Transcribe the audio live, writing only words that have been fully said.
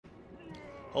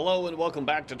Hello and welcome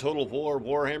back to Total War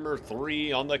Warhammer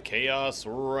 3 on the Chaos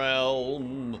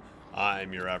Realm.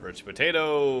 I'm your average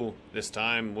potato, this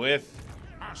time with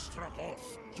Astragoth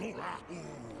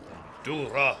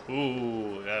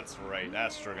Durahu. That's right,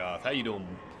 Astragoth. How you doing?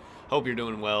 Hope you're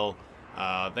doing well.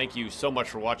 Thank you so much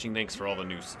for watching. Thanks for all the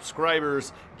new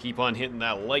subscribers. Keep on hitting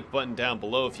that like button down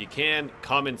below if you can.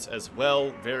 Comments as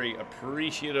well. Very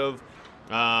appreciative.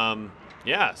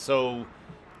 Yeah, so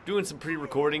doing some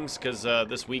pre-recordings because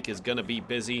this week is gonna be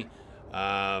busy.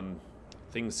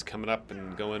 Things coming up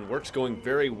and going. Work's going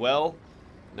very well.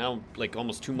 Now, like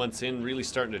almost 2 months in, really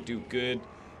starting to do good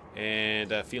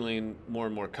and feeling more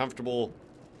and more comfortable.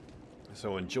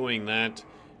 So enjoying that.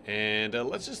 And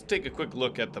let's just take a quick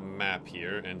look at the map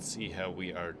here and see how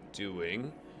we are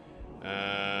doing.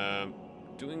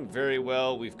 Doing very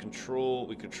well. We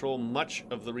control much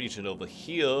of the region over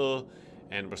here,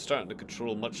 and we're starting to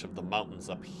control much of the mountains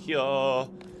up here,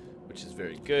 which is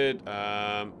very good.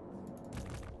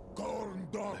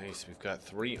 Nice. We've got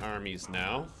 3 armies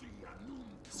now.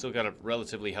 Still got a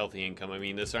relatively healthy income. I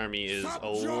mean, this army is a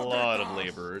lot of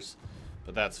laborers,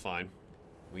 but that's fine.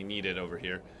 We need it over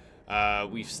here.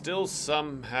 We still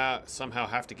somehow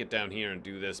have to get down here and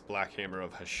do this Black Hammer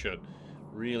of Hashut.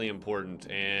 Really important.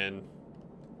 And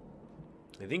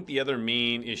I think the other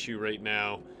main issue right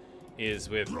now is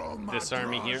with this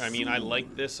army here. I mean, I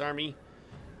like this army.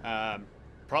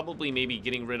 Probably maybe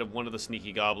getting rid of one of the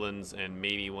sneaky goblins and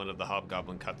maybe one of the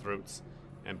hobgoblin cutthroats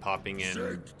and popping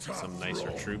in some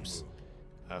nicer troops.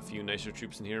 A few nicer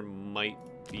troops in here might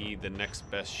be the next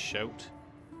best shout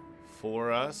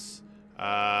for us.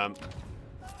 We're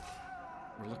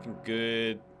looking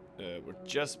good. We're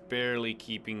just barely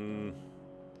keeping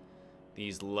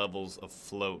these levels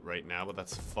afloat right now, but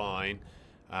that's fine.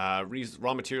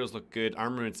 Raw materials look good.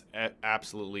 Armament's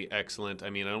absolutely excellent. I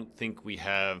mean, I don't think we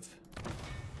have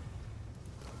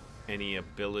any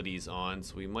abilities on,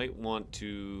 so we might want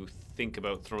to think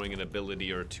about throwing an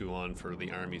ability or 2 on for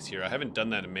the armies here. I haven't done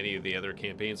that in many of the other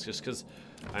campaigns just because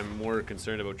I'm more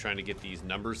concerned about trying to get these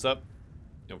numbers up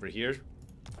over here.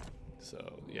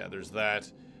 So yeah, there's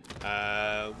that.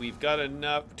 We've got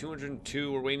enough.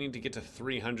 202. We're waiting to get to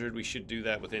 300. We should do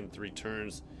that within 3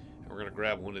 turns. And we're gonna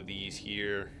grab one of these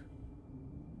here.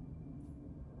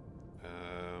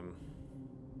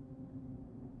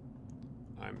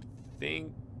 I'm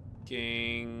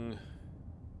thinking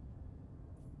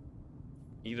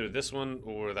either this one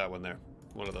or that one there.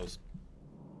 One of those.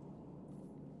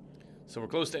 So we're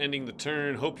close to ending the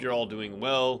turn. Hope you're all doing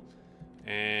well.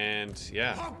 And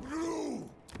yeah, we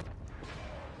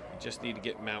just need to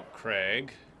get Mount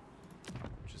Crag,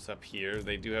 which is up here.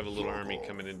 They do have a little army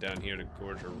coming in down here to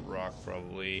gorge a rock,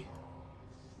 probably.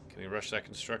 Can we rush that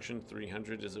construction?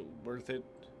 300, is it worth it?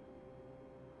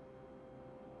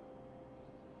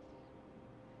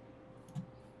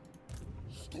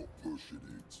 Stop pushing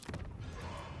it.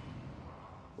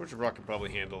 Gorge a rock can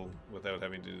probably handle without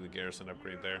having to do the garrison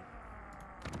upgrade there.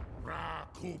 No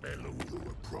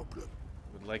problem.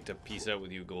 Would like to peace out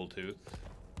with you, Goldtooth.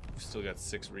 We've still got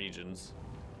 6 regions.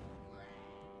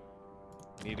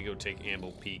 Need to go take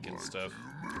Amble Peak and stuff.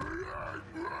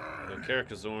 Though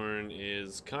Karakazorn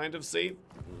is kind of safe.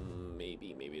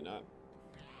 Maybe, maybe not.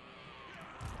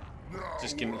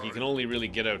 He can only really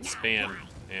get out Span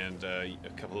and a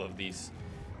couple of these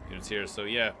units here. So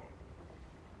yeah,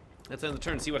 let's end the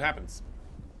turn and see what happens.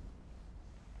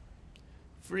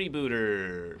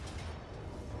 Freebooter.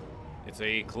 It's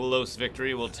a close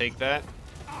victory. We'll take that.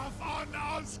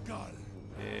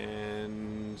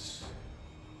 And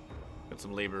got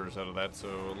some laborers out of that, so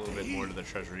a little bit more to the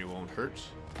treasury won't hurt.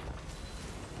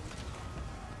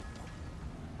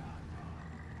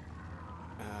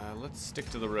 Let's stick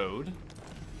to the road.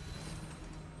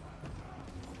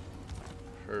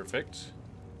 Perfect.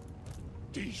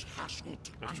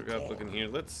 Astragoth looking here.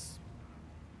 Let's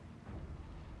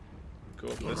go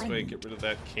up this way, get rid of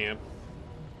that camp.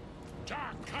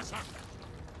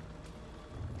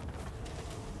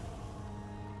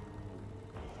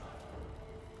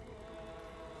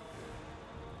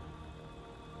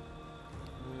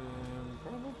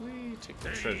 Probably take the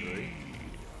treasury.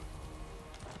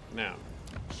 Now,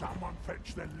 Someone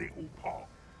fetch the little pot.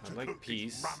 I'd like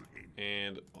peace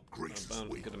and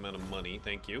about a good amount of money.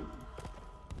 Thank you.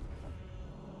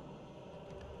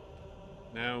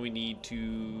 Now we need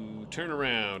to turn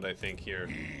around, I think, here.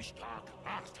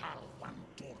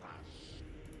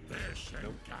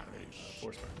 Nope.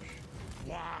 Force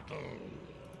march.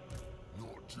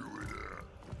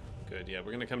 Good, yeah,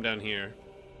 we're gonna come down here.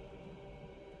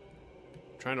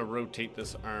 Trying to rotate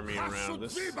this army around.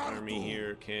 This army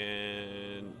here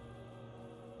can...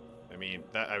 I mean,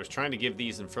 I was trying to give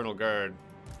these Infernal Guard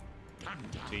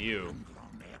to you.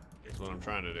 That's what I'm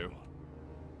trying to do.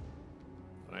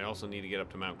 But I also need to get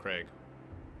up to Mount Craig.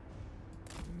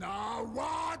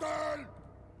 Nawadal!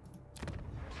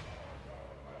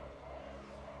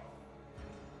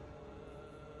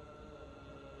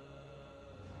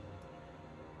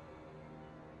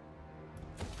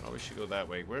 Probably should go that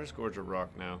way. Where's Gorge of Rock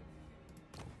now?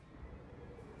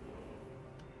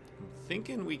 I'm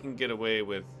thinking we can get away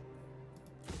with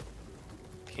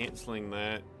canceling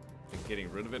that and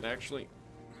getting rid of it, actually.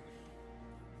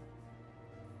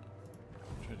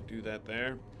 Try to do that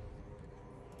there.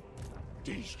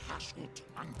 We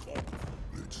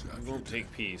won't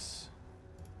take peace.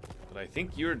 But I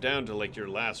think you're down to, like, your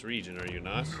last region, are you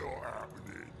not?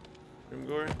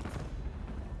 Grimgor?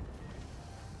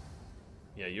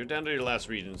 Yeah, you're down to your last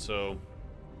region, so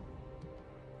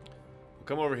we'll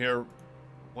come over here,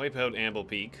 wipe out Amble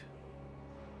Peak.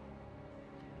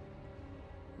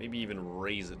 Maybe even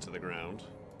raise it to the ground.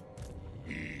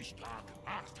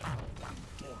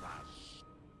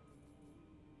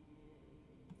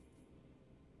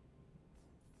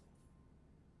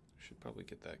 Should probably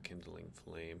get that kindling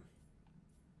flame.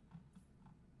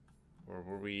 Or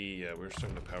were we? Yeah, we're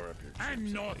starting to power up your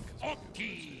troops.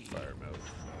 Fire mode.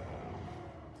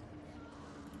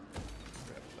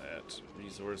 Grab that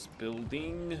resource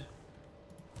building.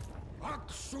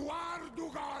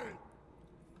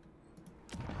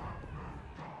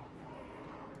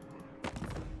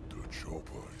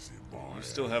 You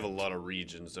still have a lot of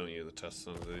regions, don't you? The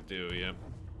Tuscans, they do, yeah.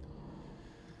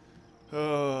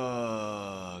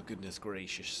 Oh, goodness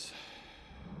gracious.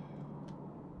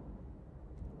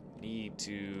 Need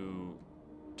to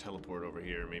teleport over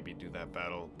here, maybe do that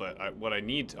battle. But what I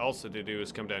need also to do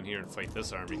is come down here and fight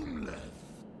this army. That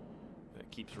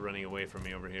keeps running away from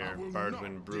me over here.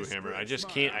 Bardwin, Brewhammer. I just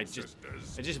can't, I just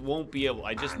won't be able,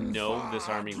 I just know this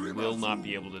army will not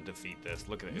be able to defeat this.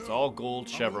 Look at it, it's all gold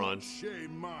chevrons,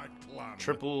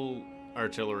 triple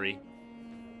artillery,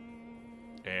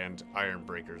 and iron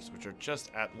breakers, which are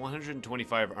just at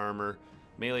 125 armor,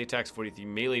 melee attacks 43,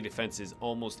 melee defense is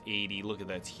almost 80. Look at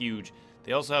that, it's huge.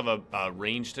 They also have a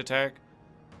ranged attack.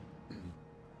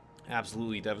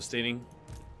 Absolutely devastating.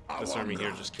 This army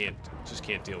here just can't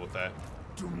deal with that.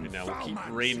 Right now we'll keep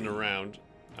raiding around.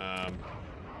 Fine.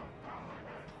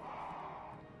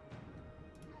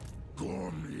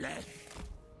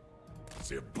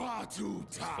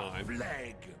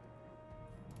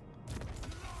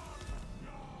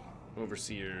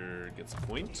 Overseer gets a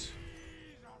point.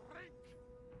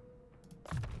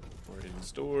 More hidden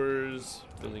stores.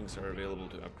 Buildings are available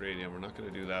to upgrade. Yeah, we're not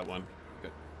going to do that one. We've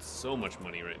got so much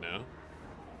money right now.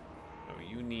 Oh,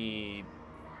 you need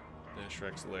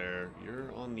Nashrek's Lair.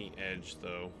 You're on the edge,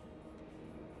 though.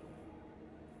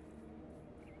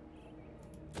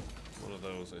 One of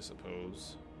those, I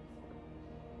suppose.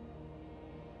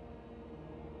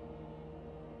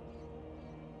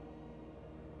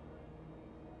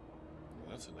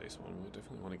 That's a nice one. We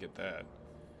definitely want to get that.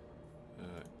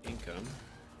 Income.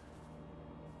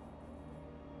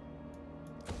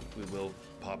 I think we will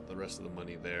pop the rest of the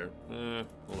money there.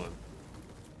 Hold on.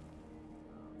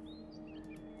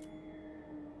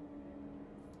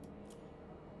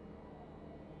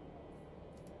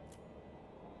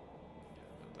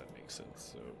 Yeah, that makes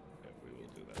sense. So yeah, we will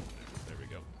do that. There we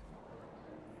go.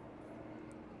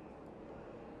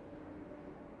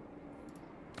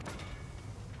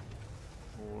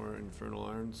 More Infernal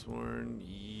Ironsworn,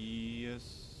 yes,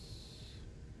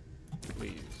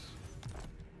 please.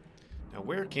 Now,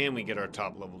 where can we get our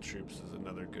top level troops is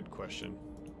another good question.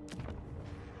 Yeah,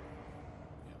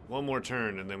 one more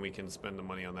turn, and then we can spend the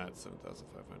money on that.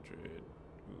 7,500.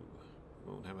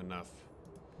 Won't have enough.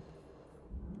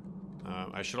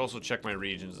 I should also check my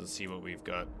regions and see what we've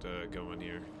got going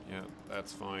here. Yeah,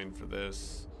 that's fine for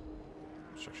this.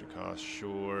 Construction costs,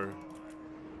 sure.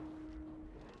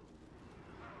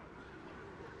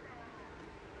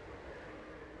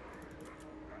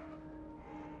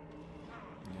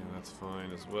 That's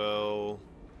fine as well.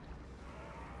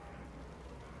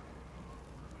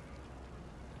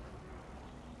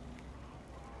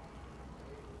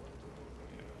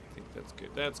 Yeah, I think that's good.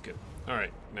 That's good. All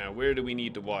right, now where do we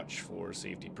need to watch for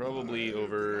safety? Probably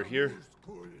over here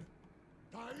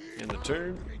in the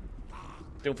turn.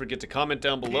 Don't forget to comment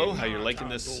down below how you're liking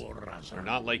this or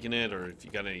not liking it, or if you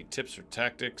got any tips or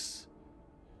tactics.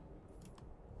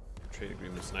 Trade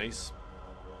agreement's nice.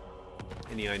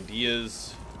 Any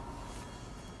ideas?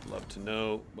 Love to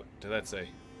know. What did that say?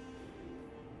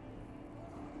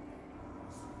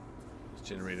 It's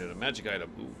generated a magic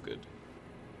item. Ooh, good.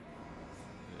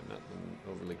 Yeah, nothing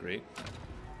overly great.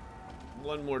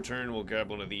 One more turn, we'll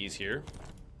grab one of these here.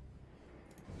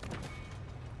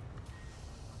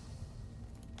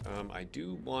 I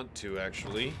do want to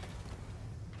actually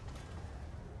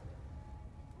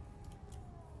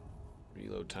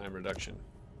reload time reduction.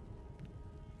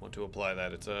 Want to apply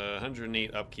that. It's a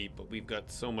 108 upkeep, but we've got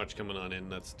so much coming on in.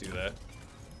 Let's do that.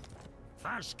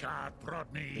 I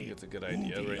think it's a good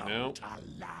idea right now.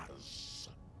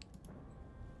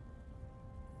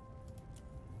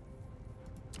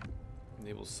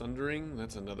 Enable Sundering.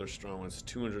 That's another strong one. It's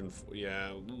 204.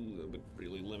 Yeah, ooh, that would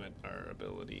really limit our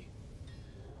ability.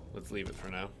 Let's leave it for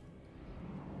now.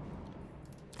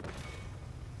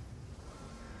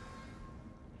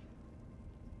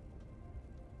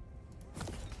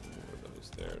 More of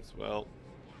those there as well.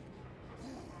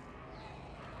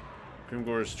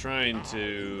 Grimgor is trying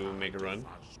to make a run.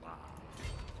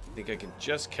 I think I can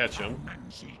just catch him.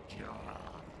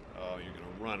 Oh, you're gonna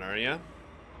run, are ya?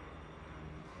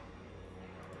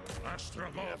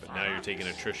 Yeah, but now you're taking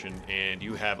attrition, and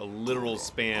you have a literal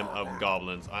spam of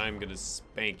goblins. I'm gonna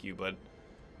spank you, bud.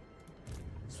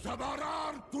 Oh,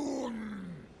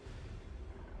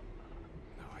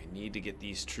 I need to get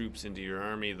these troops into your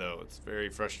army, though. It's very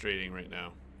frustrating right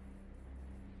now.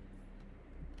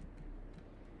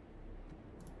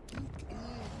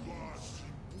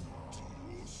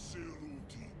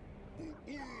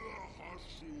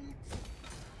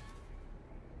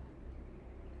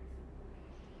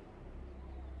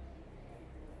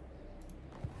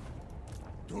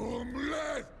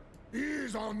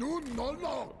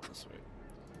 This way.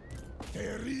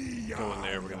 Go in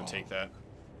there, we're gonna take that.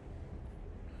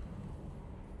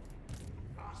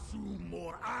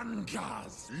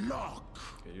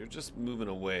 Okay, you're just moving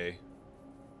away.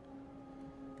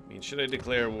 I mean, should I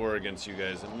declare war against you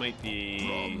guys? It might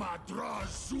be...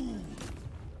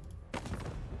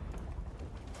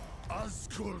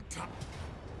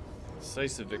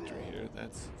 Decisive victory here.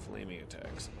 That's flaming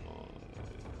attacks.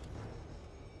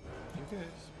 You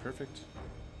guys, perfect.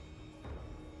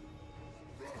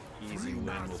 Easy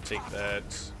win, we'll take that.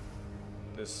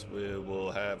 This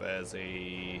we'll have as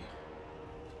a...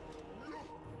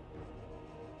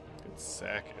 Good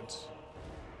sack it.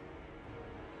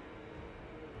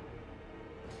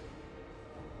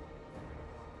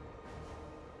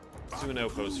 Let's do an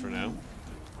outpost for now.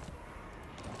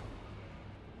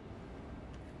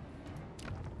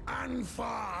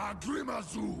 Anfa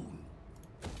Grimazul.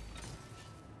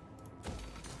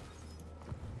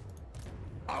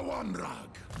 Awanrag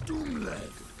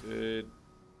Doomlev. Good.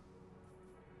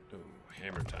 Oh,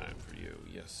 hammer time for you.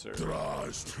 Yes, sir.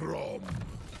 Drastrom.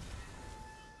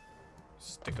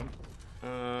 Stick 'em.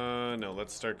 No,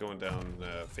 let's start going down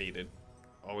faded.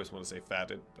 Always want to say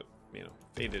fatted, but, you know,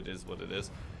 faded is what it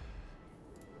is.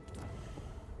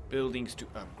 Buildings to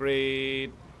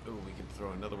upgrade. Oh, we can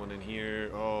throw another one in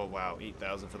here. Oh, wow,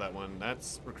 8,000 for that one.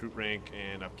 That's recruit rank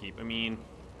and upkeep. I mean,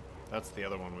 that's the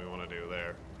other one we want to do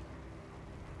there.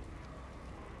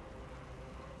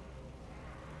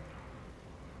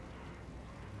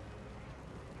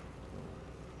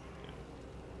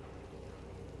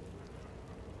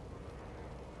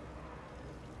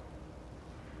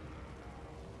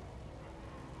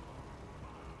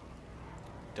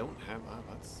 Don't have... Oh,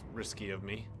 that's risky of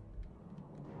me.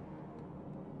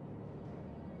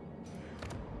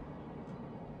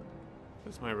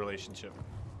 What's my relationship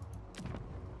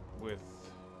with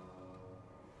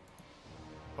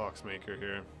Boxmaker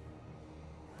here?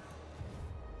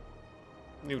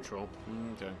 Neutral.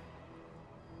 Okay.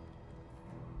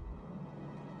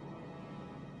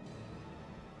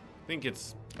 I think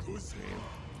it's...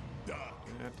 Yeah,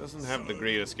 it doesn't have the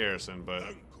greatest garrison,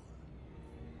 but...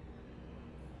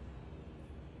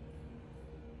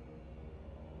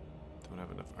 Don't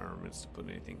have enough armaments to put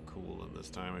anything cool in this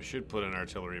time. I should put an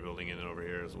artillery building in over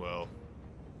here as well.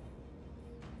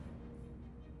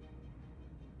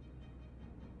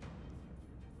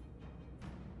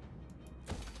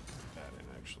 Put that in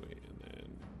actually, and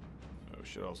then I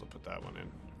should also put that one in.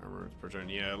 Armor per turn.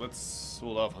 Yeah, let's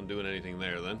hold off on doing anything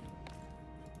there then.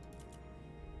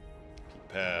 Keep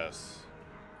pass.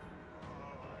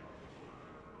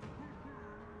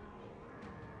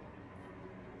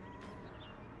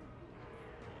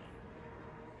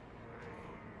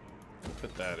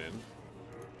 Put that in.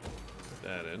 Put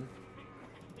that in.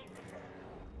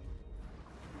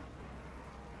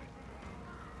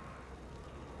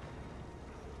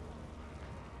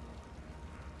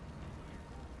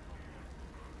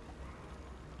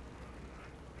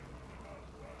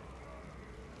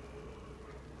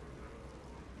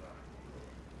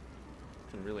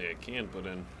 And really, I can put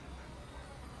in.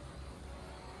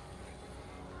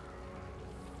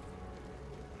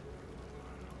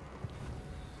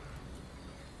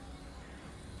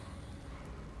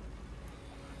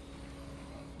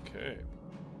 Okay.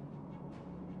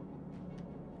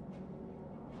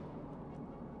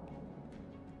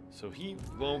 So he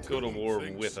won't go to war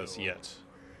with us yet.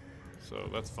 So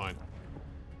that's fine.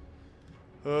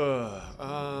 Part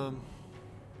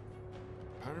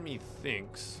of me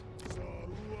thinks... Oh,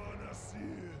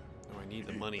 I need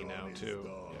the money now, too.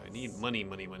 Yeah, I need money.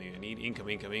 I need income,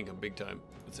 big time.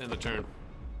 Let's end the turn.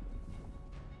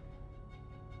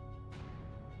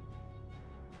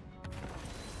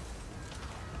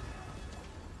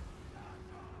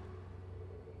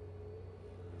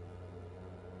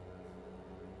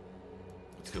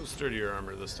 Let's go sturdier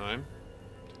armor this time.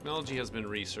 Technology has been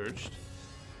researched.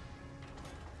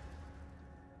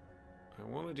 I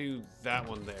want to do that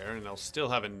one there, and I'll still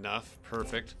have enough,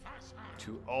 perfect,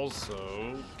 to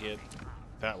also get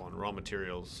that one, raw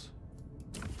materials.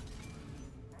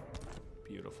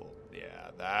 Beautiful.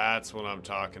 Yeah, that's what I'm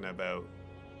talking about.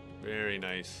 Very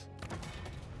nice.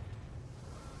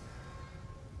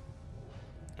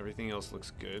 Everything else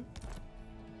looks good.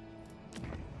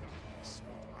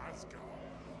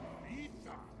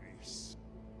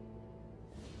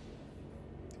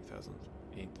 2,000,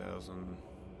 8,000.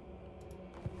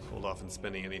 Hold off on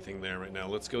spending anything there right now.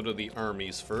 Let's go to the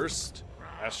armies first.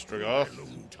 Astragoth.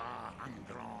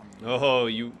 Oh,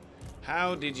 you...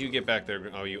 How did you get back there?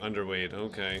 Oh, you underweight.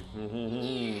 Okay.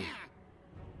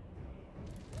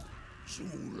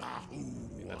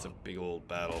 That's a big old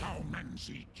battle. It's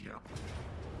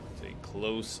a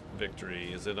close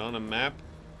victory. Is it on a map?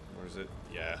 Or is it...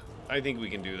 Yeah. I think we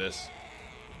can do this.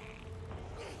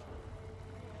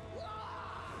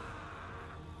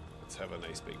 Let's have a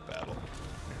nice big battle.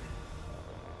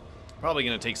 Probably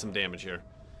going to take some damage here.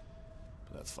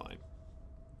 But that's fine.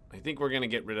 I think we're going to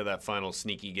get rid of that final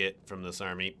sneaky git from this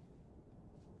army.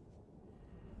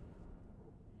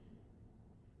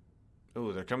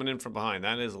 Oh, they're coming in from behind.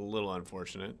 That is a little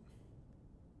unfortunate.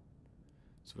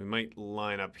 So we might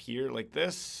line up here like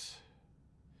this.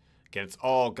 Again, it's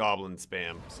all goblin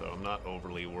spam, so I'm not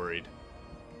overly worried.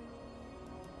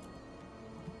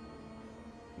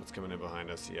 What's coming in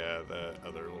behind us? Yeah, the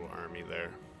other little army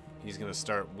there. He's going to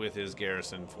start with his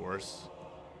garrison force.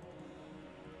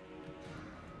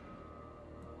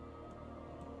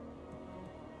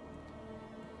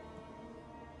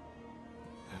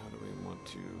 How do we want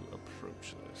to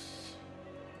approach this?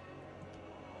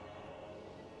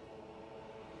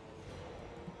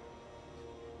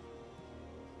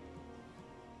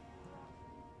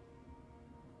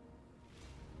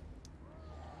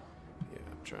 Yeah,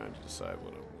 I'm trying to decide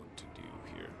what I want to do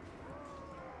here.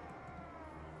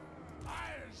 I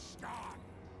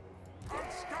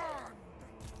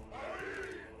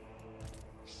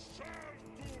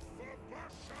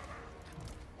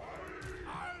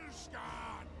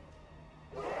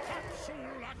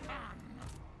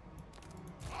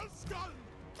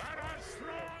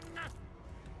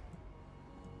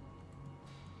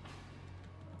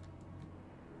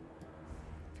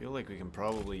feel like we can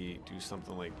probably do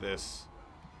something like this.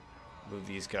 Move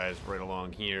these guys right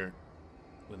along here.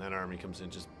 When that army comes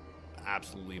in, just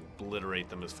absolutely obliterate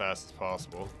them as fast as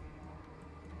possible.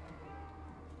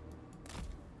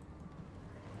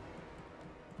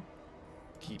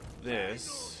 Keep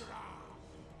this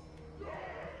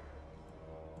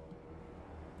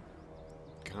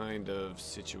kind of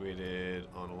situated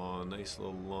on a long, nice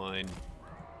little line.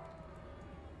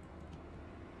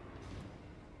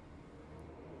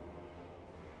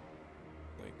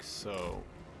 Like so.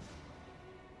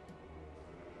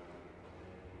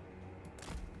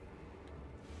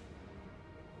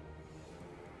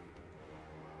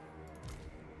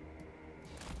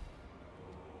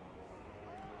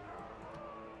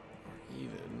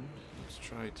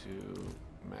 Try to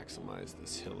maximize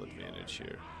this hill advantage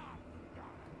here.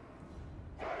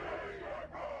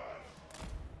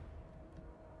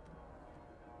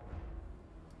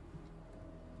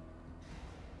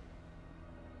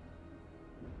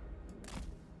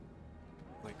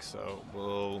 Like so.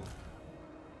 We'll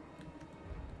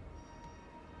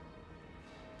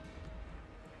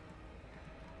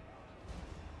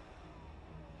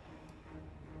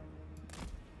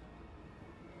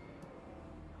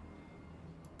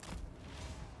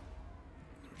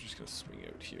swing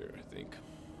out here, I think.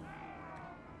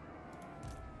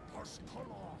 Let's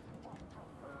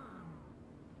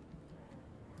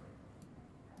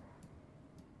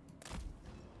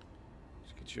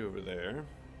get you over there.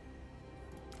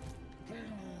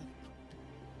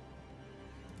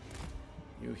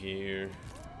 You here.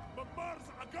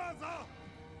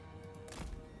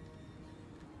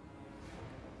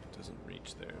 Doesn't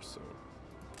reach there, so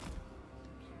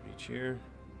reach here.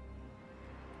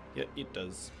 Yeah, it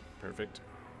does. Perfect.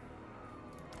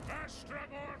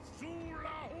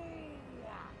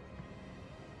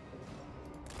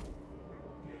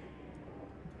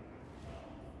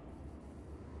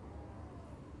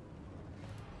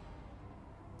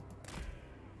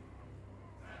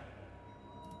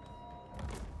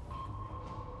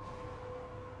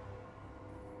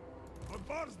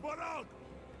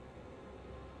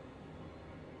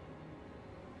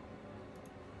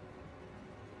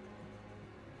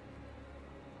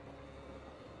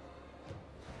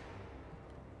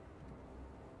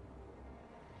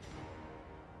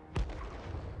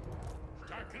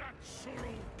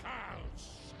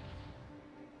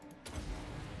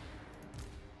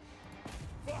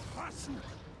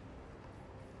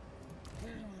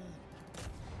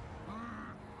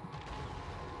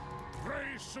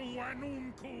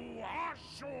 Suanunku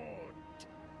Ashod!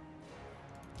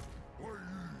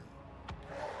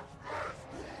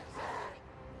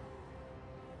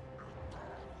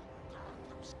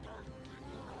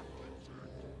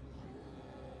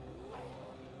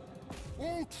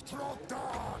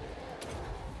 Uttrotan!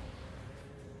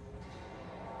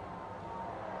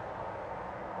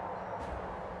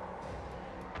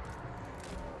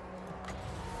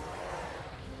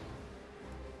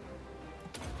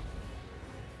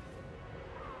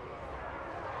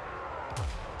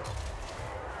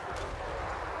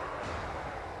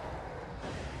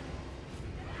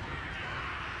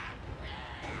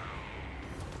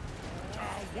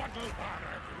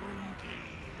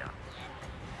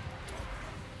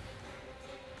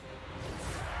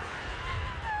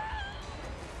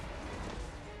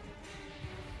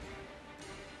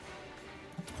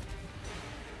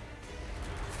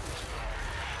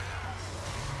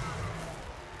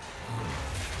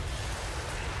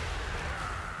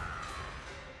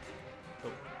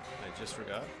 Just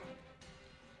forgot.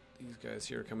 These guys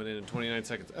here are coming in 29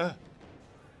 seconds. Ah!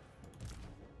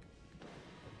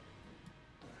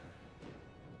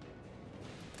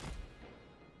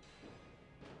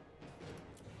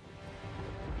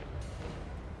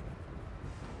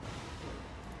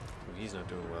 Oh, he's not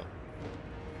doing well.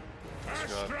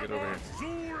 Astragoth, get over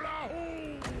here.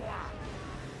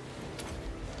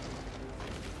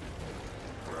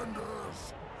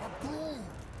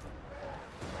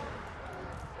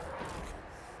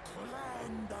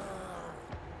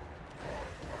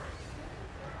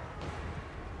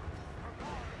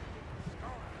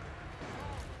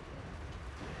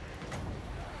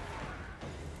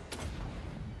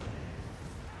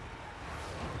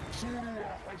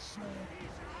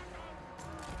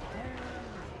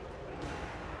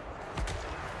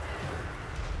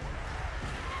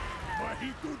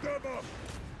 Mahitu dama!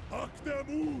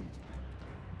 Akdamund!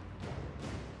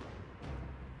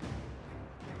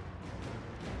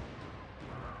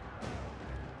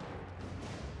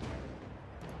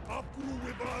 Apru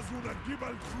wibazuna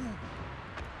gibal trub!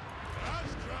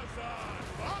 Ashkrazan!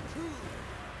 Baku!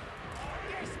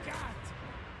 Deskat!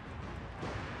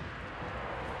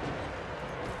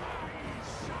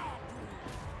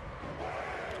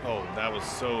 Oh, that was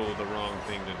so the wrong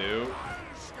thing to do.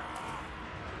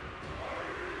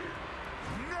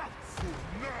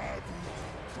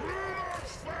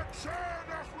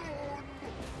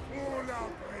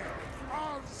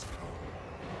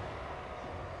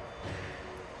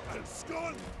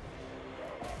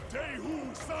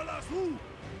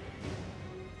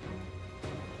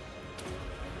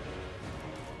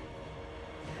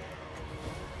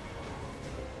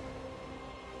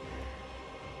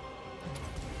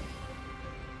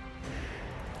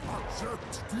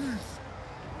 Accept this!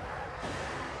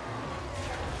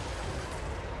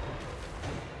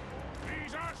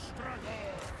 These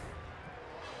Astragoth!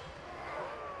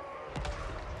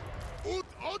 Ut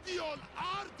odion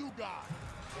Ardugan!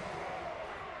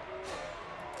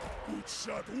 Ut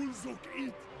shadulzuk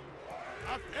it!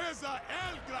 Afeza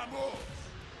el gramos!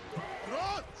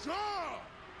 Rocha!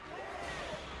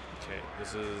 Okay,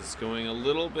 this is going a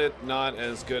little bit not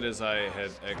as good as I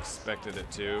had expected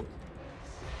it to.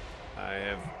 I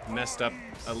have messed up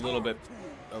a little bit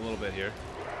here.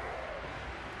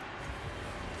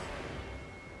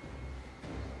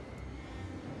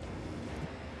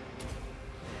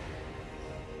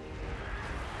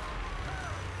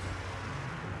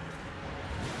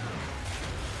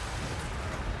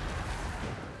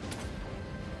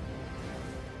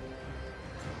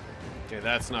 Okay,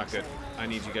 that's not good. I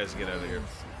need you guys to get out of here.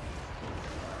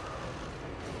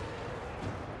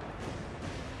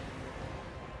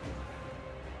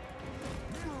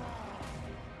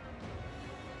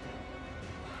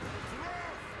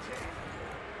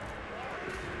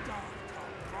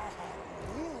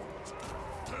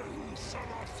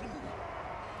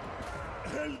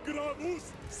 El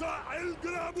Gramus sa El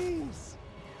Gramus!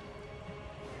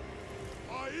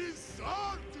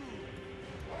 Aizartu!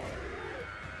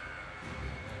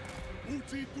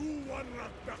 Utitu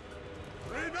Warraktak!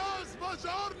 Renaz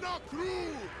Bajarna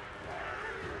Crew!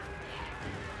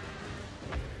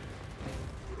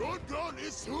 Rodon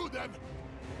is Huden!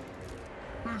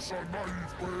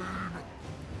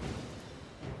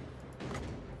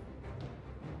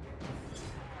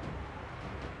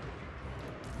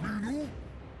 Minu?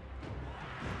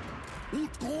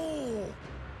 Utko!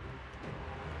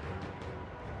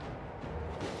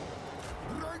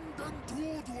 Bring them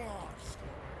to Dwarfs!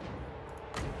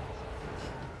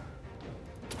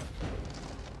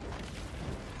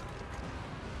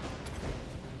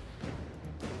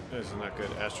 This is not good.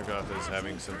 Astragoth is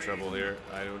having some trouble here.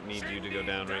 I don't need you to go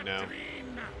down right now.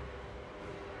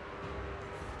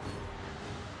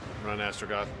 Run,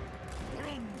 Astragoth.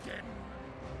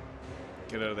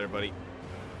 Get out of there, buddy.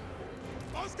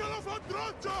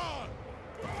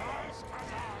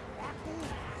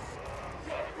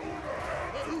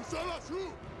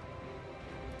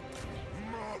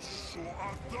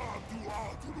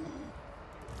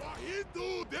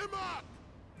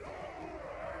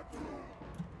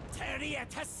 Terrier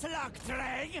to slug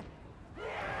drag.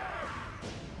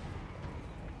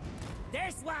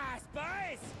 There's wise,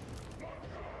 boys.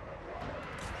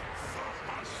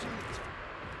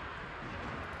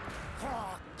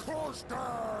 Ha! Curse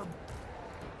them!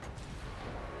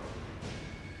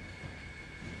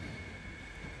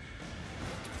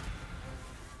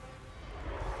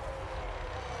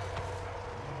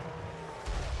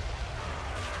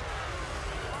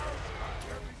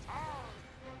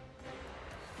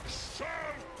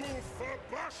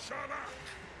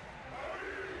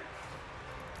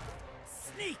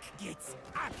 Sneak gets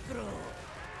Akro.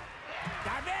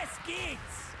 Daves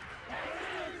gets.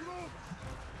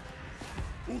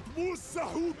 Utmus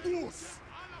Sahutus!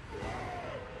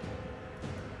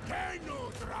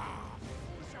 Kenodra!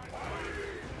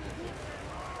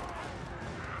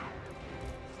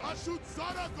 Sashut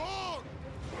Saragor!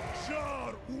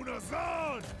 Shar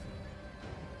Unazad!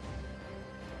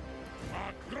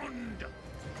 Agrund!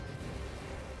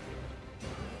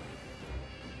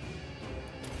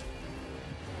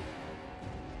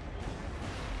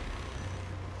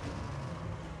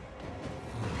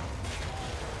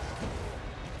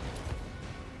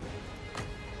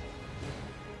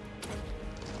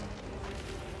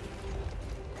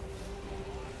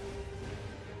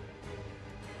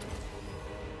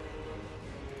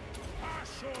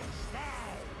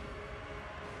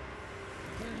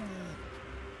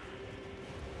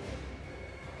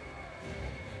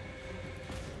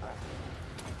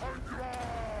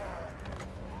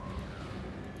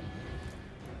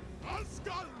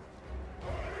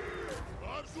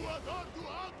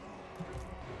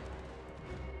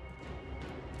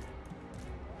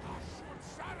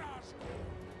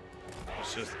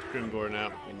 It's just Grimgor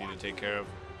now we need to take care of.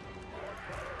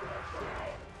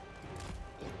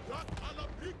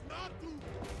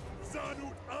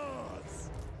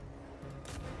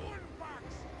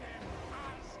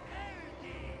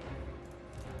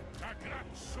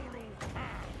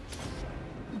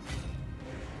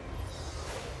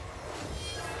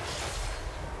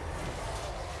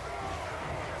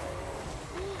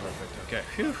 Perfect. Okay.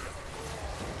 Phew.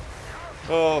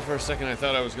 Oh, for a second I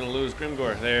thought I was going to lose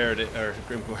Grimgor. There it is. Or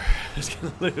Grimgor. I was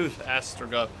going to lose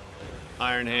Astragoth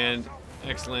Ironhand.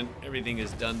 Excellent. Everything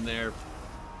is done there.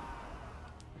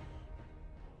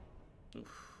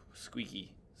 Oof.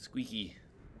 Squeaky. Squeaky.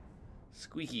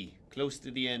 Squeaky. Close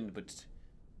to the end, but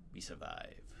we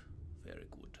survive. Very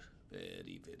good.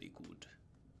 Very, very good.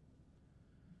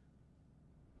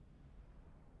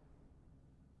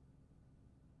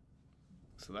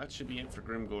 So that should be it for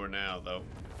Grimgor now, though.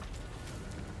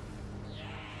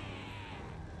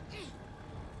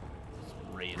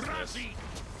 Raise this.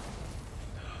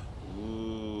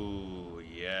 Ooh,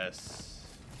 yes.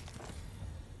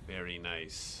 Very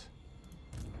nice.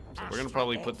 So we're gonna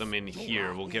probably put them in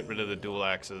here. We'll get rid of the dual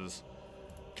axes.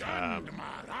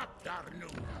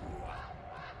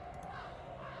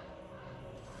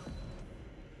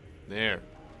 There.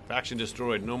 Faction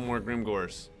destroyed. No more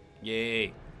Grimgors.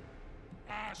 Yay.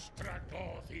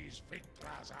 Astragoth is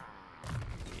Victraza.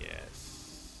 Yes.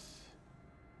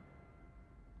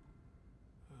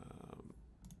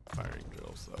 Firing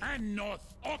drills, though. And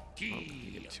North Oh,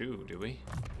 Oki. we get two, do we?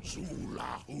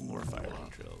 More firing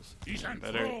drills.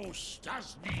 Better.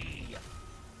 Stasni.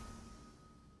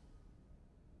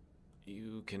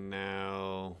 You can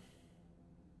now...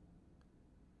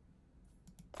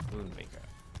 Moonmaker.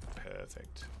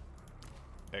 Perfect.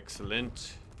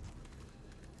 Excellent.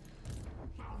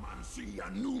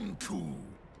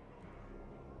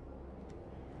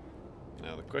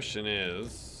 Now the question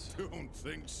is... Don't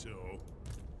think so.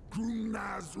 Keep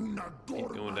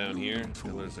going down here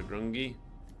till there's a Grungi.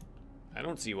 I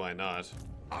don't see why not.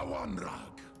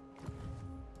 Awanrag.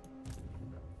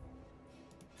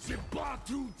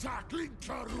 Zibatu Taklin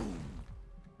Karum.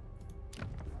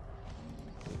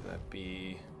 That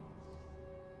be...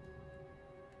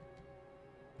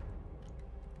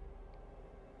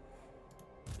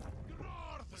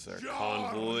 This is our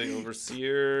convoy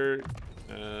overseer.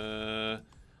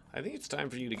 I think it's time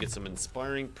for you to get some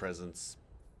inspiring presence.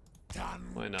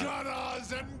 Why not?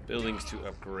 Buildings to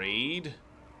upgrade.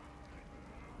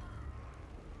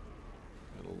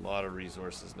 Got a lot of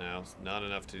resources now. It's not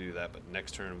enough to do that, but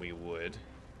next turn we would.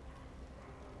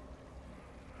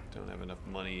 Don't have enough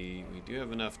money. We do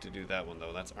have enough to do that one,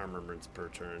 though. That's armaments per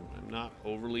turn. I'm not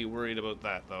overly worried about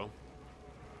that, though.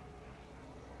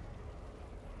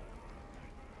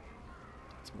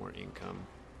 It's more income.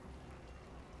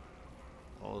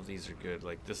 All of these are good.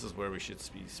 Like, this is where we should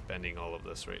be spending all of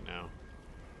this right now.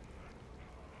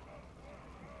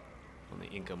 On the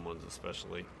income ones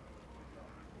especially.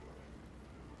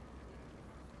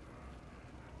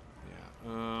 Yeah,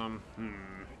 I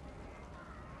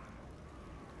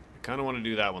kind of want to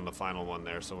do that one, the final one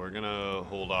there, so we're gonna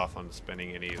hold off on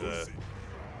spending any of the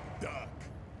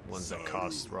ones that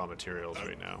cost raw materials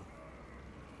right now.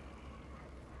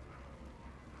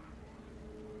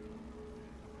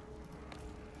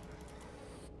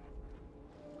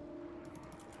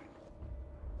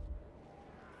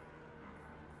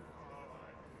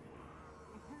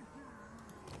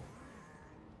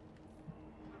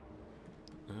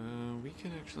 We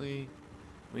can actually...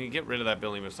 We can get rid of that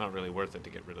building, but it's not really worth it to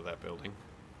get rid of that building.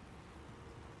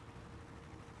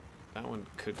 That one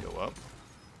could go up.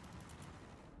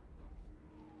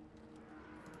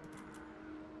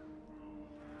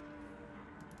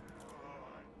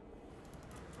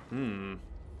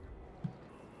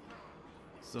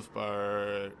 Stuff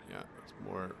bar... Yeah, it's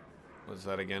more... What's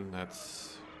that again?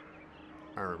 That's...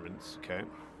 armaments, okay.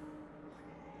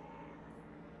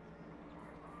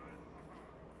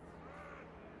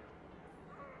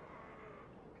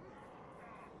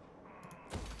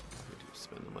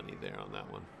 Spend the money there on that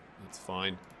one. That's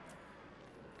fine.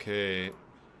 Okay.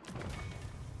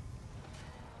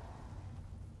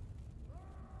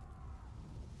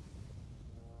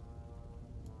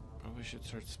 Probably should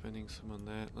start spending some on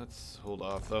that. Let's hold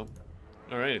off though.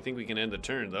 Alright, I think we can end the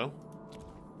turn though.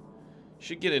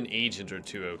 Should get an agent or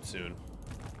two out soon.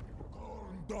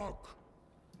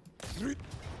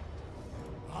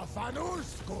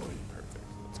 Perfect.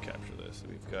 Let's capture this.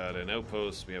 We've got an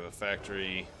outpost, we have a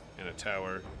factory, and a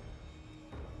tower.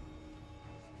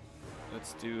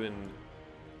 Let's do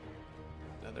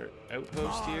another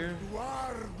outpost here.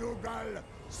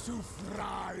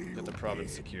 Get the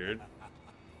province secured.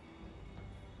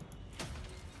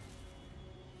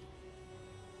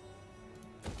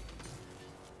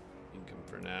 Income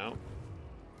for now.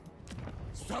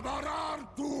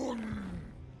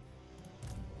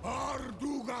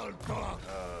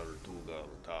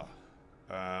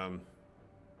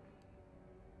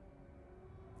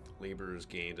 Laborers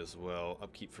gained as well.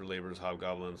 Upkeep for laborers,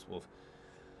 hobgoblins, wolf.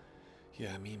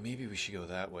 Yeah, I mean, maybe we should go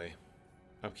that way.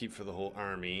 Upkeep for the whole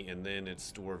army, and then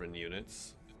it's dwarven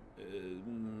units.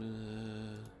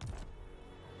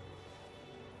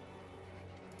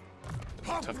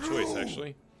 That's a tough choice,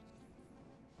 actually.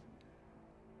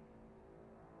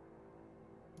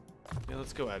 Yeah,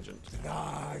 let's go adjunct.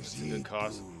 That's a good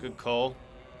cost. Good call.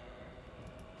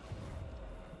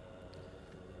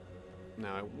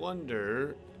 Now I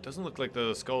wonder, it doesn't look like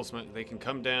the Skullsmith, they can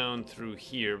come down through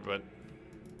here, but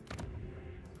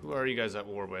who are you guys at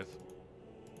war with?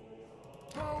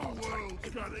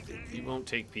 You won't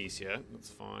take peace yet, that's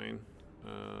fine.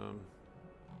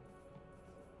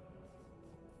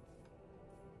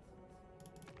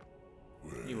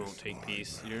 You won't take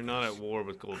peace. You're not at war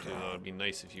with Gold 2, though. It'd be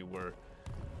nice if you were.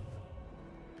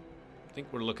 I think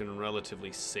we're looking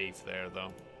relatively safe there,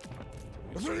 though.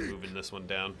 We'll start moving this one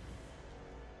down.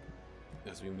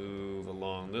 As we move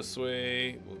along this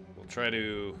way, we'll try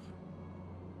to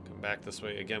come back this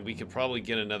way. Again, we could probably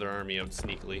get another army out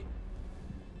sneakily.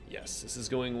 Yes, this is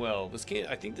going well.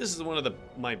 I think this is one of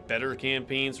my better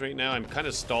campaigns right now. I'm kind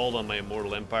of stalled on my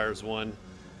Immortal Empires one.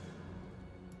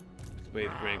 The way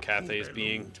the Grand Cathay is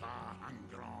being.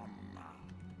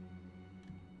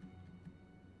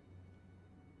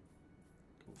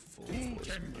 Go full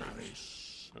force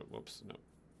march. Oh, whoops, no.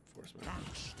 Force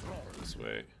march. This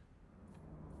way.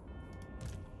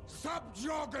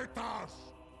 Subjugatas!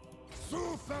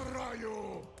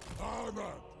 Suferayu!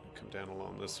 Come down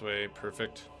along this way.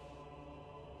 Perfect.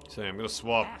 So I'm going to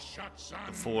swap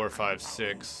the 4, 5,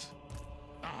 6.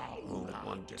 Oh,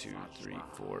 1, 2, 3,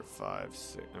 4, 5,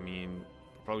 6. I mean,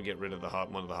 probably get rid of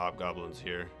one of the hobgoblins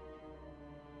here.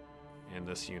 And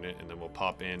this unit. And then we'll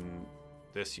pop in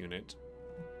this unit.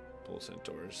 Bull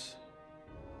centaurs.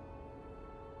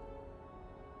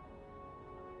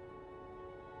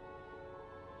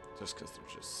 Just because they're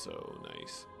just so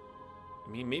nice. I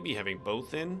mean, maybe having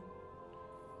both in.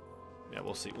 Yeah,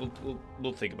 we'll see.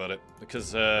 We'll think about it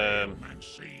because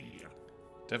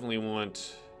definitely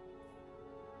want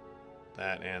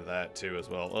that and that too as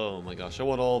well. Oh my gosh, I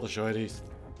want all the shinies.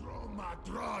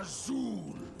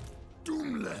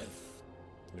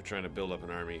 You're trying to build up an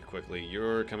army quickly.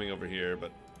 You're coming over here,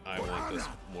 but I want this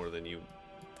more than you.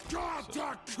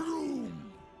 So.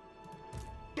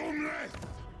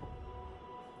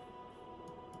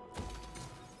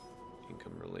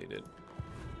 Income related.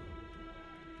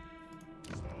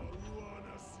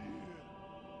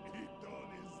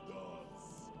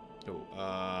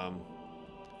 Oh,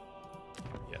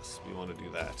 yes, we want to do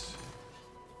that.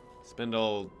 Spend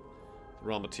all the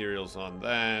raw materials on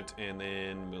that, and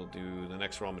then we'll do the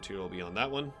next raw material will be on that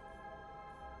one.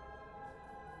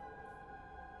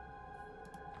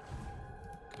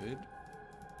 Good.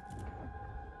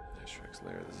 Astragoth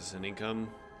layer. This is an income.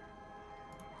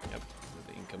 Yep,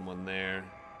 the income one there.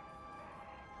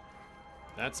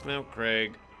 That's Mount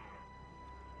Craig.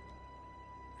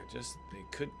 They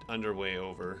could underway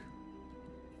over.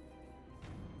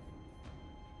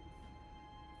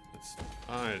 Let's,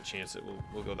 I had a chance that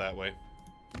we'll go that way.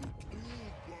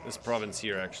 This province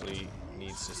here actually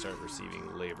needs to start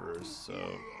receiving laborers, so. There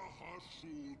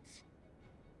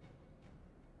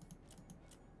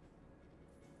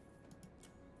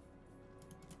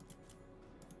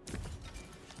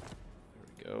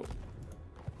we go.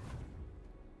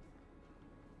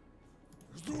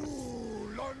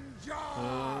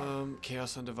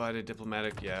 Chaos Undivided,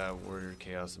 Diplomatic, yeah, Warrior,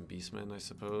 Chaos, and Beastmen, I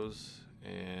suppose.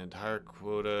 And higher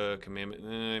quota, Commandment,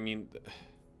 I mean...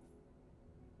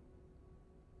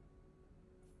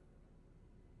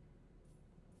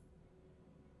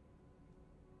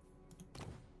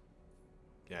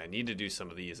 Yeah, I need to do some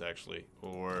of these, actually.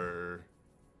 Or...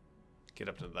 get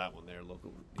up to that one there,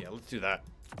 local... Yeah, let's do that.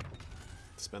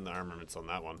 Spend the armaments on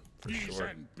that one, for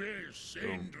sure.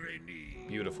 Boom.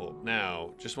 Beautiful.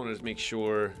 Now, just wanted to make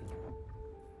sure...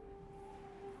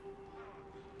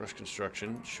 Rush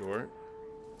construction, sure.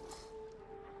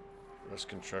 Rush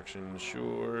construction,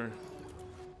 sure.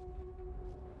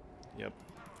 Yep.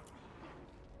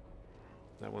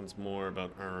 That one's more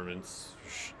about armaments.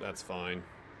 That's fine.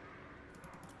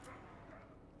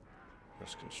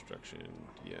 Rush construction,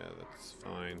 yeah, that's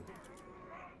fine.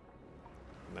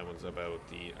 And that one's about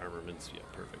the armaments. Yeah,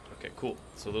 perfect. Okay, cool.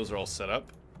 So those are all set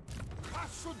up.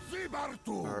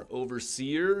 Our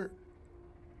overseer.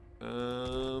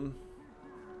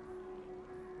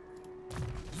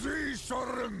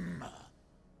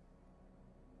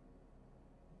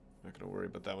 Not gonna worry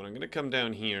about that one. I'm gonna come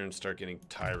down here and start getting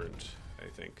tyrant, I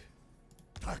think.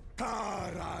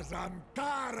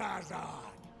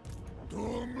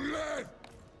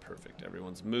 Perfect.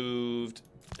 Everyone's moved.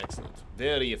 Excellent.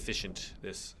 Very efficient.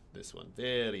 This one.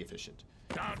 Very efficient.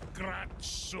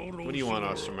 What do you want,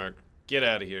 Ostermark? Get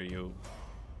out of here, you.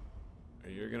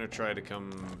 You're gonna try to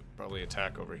come probably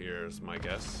attack over here is my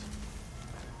guess.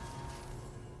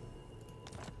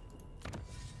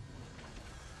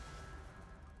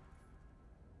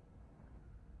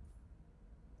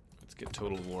 Let's get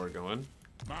Total War going.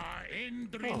 Oh,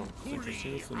 that's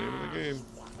interesting. That's the name of the game.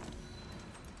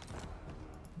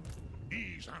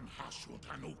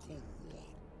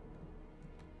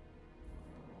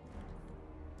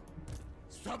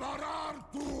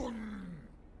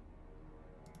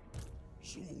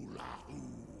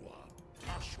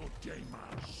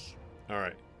 All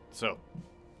right, so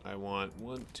I want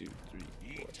 1, 2, 3,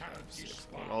 4, 5, 6.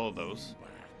 I want all of those,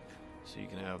 so you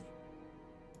can have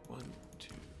 1,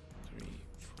 2, 3,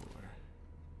 4.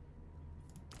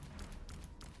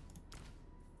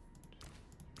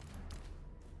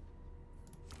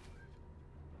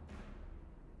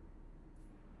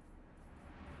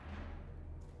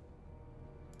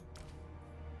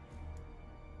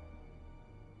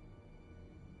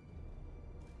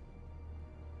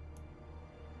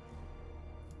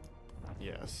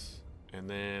 Yes, and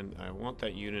then I want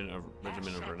that unit of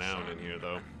Regiment of Renown in here,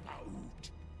 though.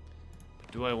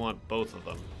 But do I want both of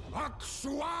them? Armor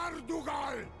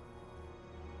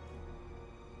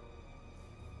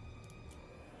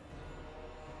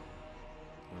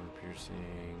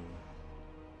piercing.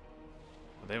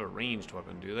 Oh, they have a ranged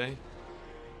weapon, do they?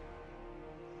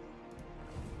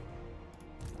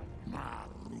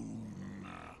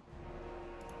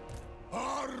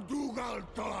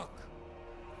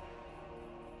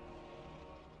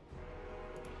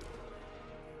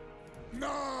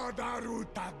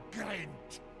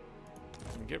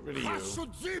 Get rid of you.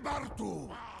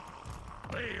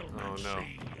 Oh no.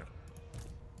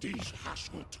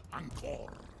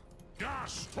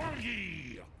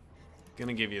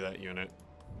 Gonna give you that unit.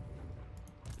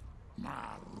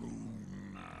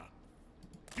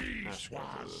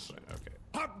 Astragoth goes this way. Okay.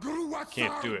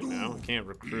 Can't do it now. Can't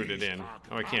recruit it in.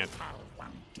 Oh, I can't.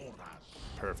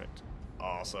 Perfect.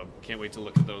 Awesome. Can't wait to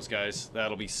look at those guys.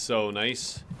 That'll be so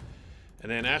nice.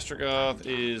 And then Astragoth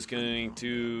is going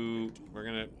to... We're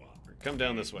gonna come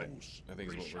down this way, I think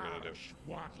is what we're gonna do.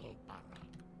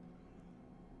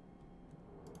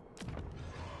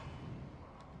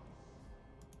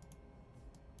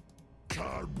 I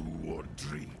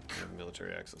have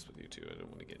military access with you too. I don't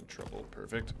want to get in trouble.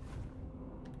 Perfect.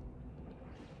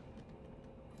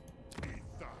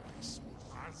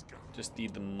 Just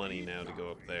need the money now to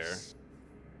go up there.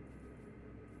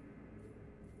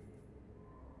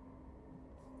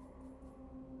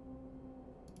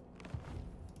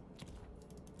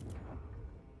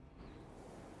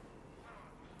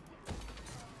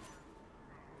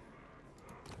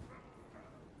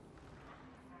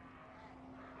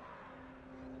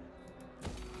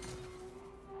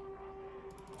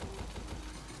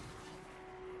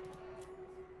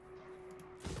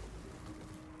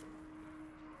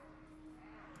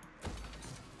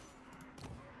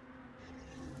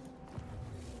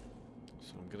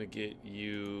 So I'm gonna get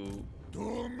you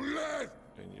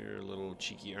and your little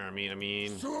cheeky army. I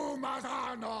mean,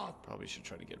 probably should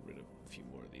try to get rid of a few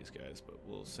more of these guys, but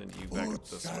we'll send you back up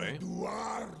this way.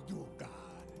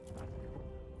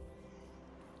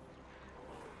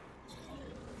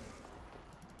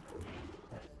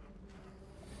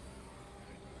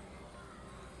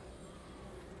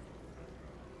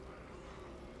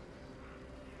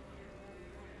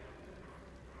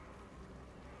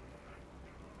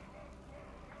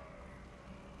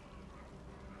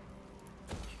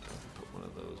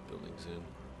 In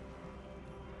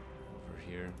over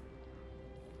here.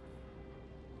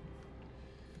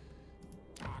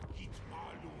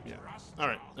 Yeah. All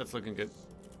right, that's looking good.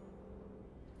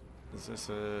 Is this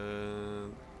a?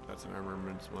 That's an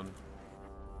armaments one.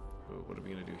 Ooh, what are we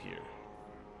gonna do here?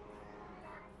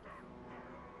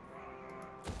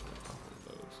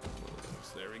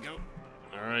 There we go.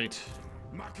 All right.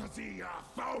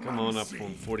 Come on up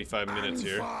from 45 minutes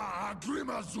here.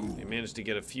 We managed to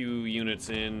get a few units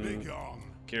in.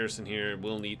 Garrison here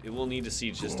will need to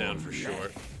siege this down for sure.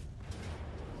 It's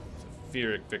a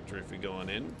Pyrrhic victory if we go on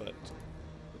in, but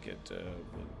look at 1,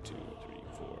 2, 3,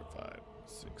 4, 5,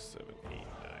 6, 7, 8, 9,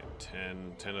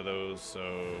 10. 10 of those,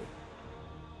 so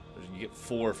you get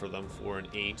 4 for them, 4 and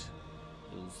 8. It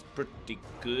was pretty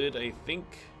good, I think.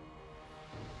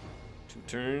 2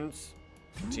 turns.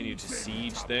 Continue to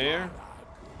siege there.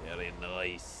 Very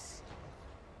nice.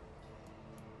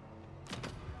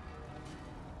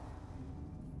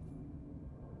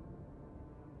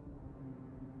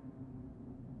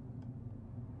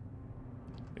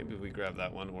 Maybe we grab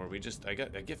that one, or we just I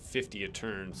get 50 a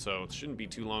turn, so it shouldn't be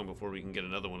too long before we can get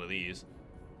another one of these.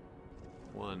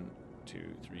 1, 2,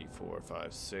 3, 4,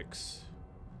 5, 6.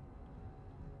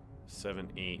 7,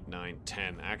 8, 9,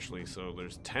 10. Actually, so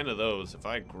there's 10 of those. If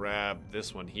I grab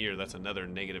this one here, that's another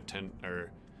negative 10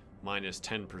 or minus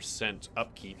 10%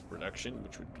 upkeep reduction,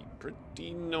 which would be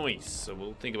pretty nice. So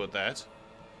we'll think about that.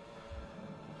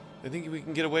 I think we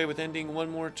can get away with ending one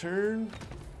more turn.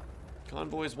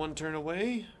 Convoy's 1 turn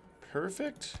away.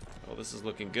 Perfect. Oh, this is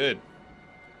looking good.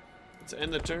 Let's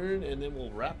end the turn, and then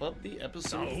we'll wrap up the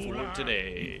episode for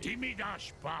today.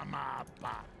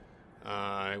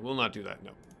 I will not do that,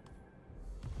 no.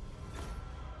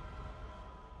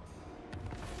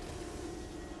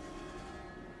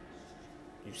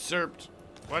 Usurped.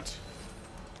 What?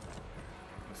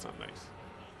 That's not nice.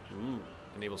 Ooh.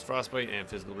 Enables frostbite and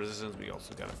physical resistance. We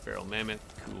also got a feral mammoth.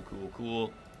 Cool, cool,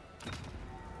 cool. I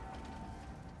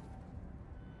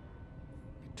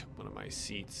took one of my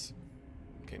seats.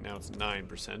 Okay, now it's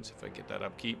 9% if I get that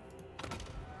upkeep.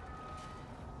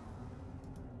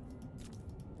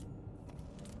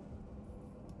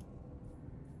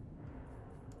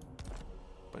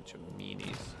 Bunch of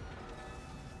meanies.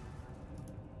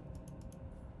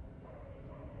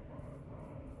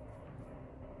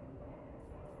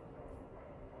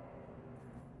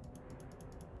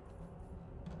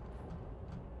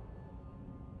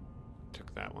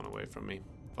 Took that one away from me.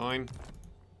 Fine.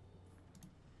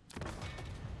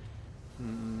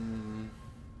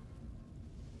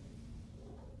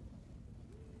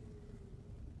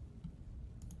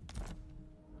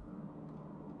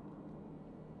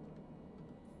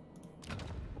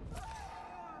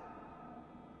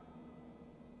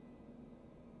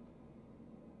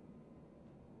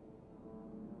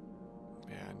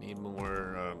 Yeah, I need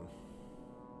more,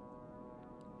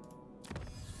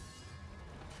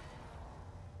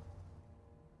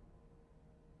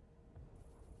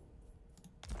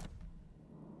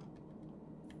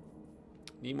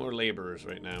 Need more laborers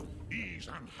right now.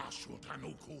 Start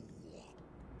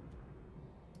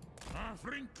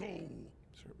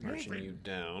marching you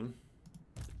down.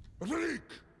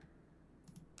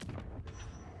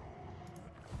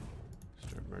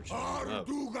 Start marching you up.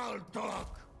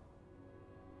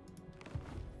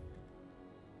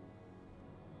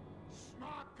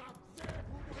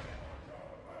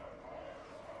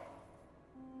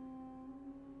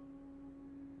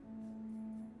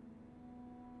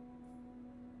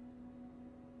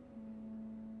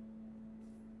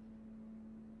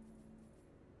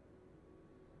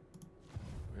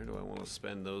 Where do I want to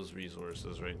spend those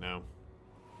resources right now?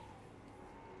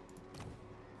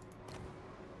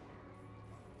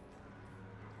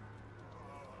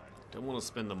 Don't want to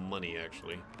spend the money,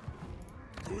 actually.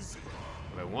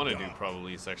 What I want to do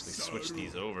probably is actually switch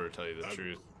these over, to tell you the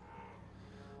truth.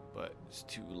 But it's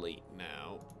too late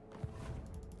now.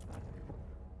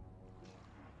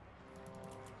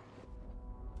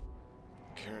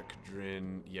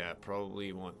 Caracadrin, yeah,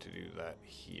 probably want to do that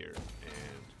here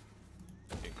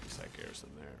and increase that garrison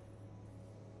there.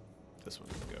 This one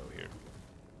can go here.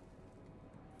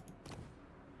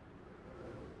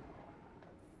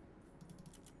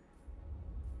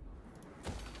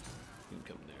 You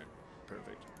can come there.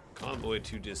 Perfect. Convoy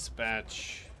to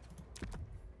dispatch.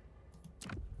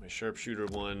 My sharpshooter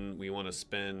one, we want to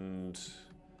spend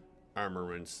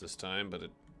armorants this time, but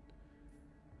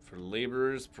for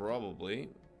laborers, probably.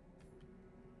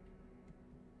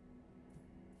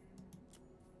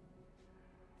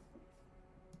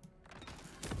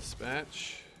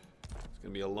 Dispatch. It's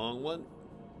going to be a long one.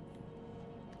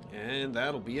 And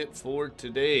that'll be it for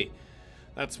today.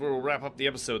 That's where we'll wrap up the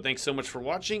episode. Thanks so much for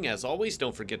watching. As always,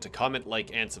 don't forget to comment,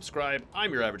 like, and subscribe.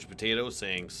 I'm your average potato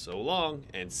saying so long,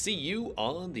 and see you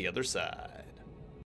on the other side.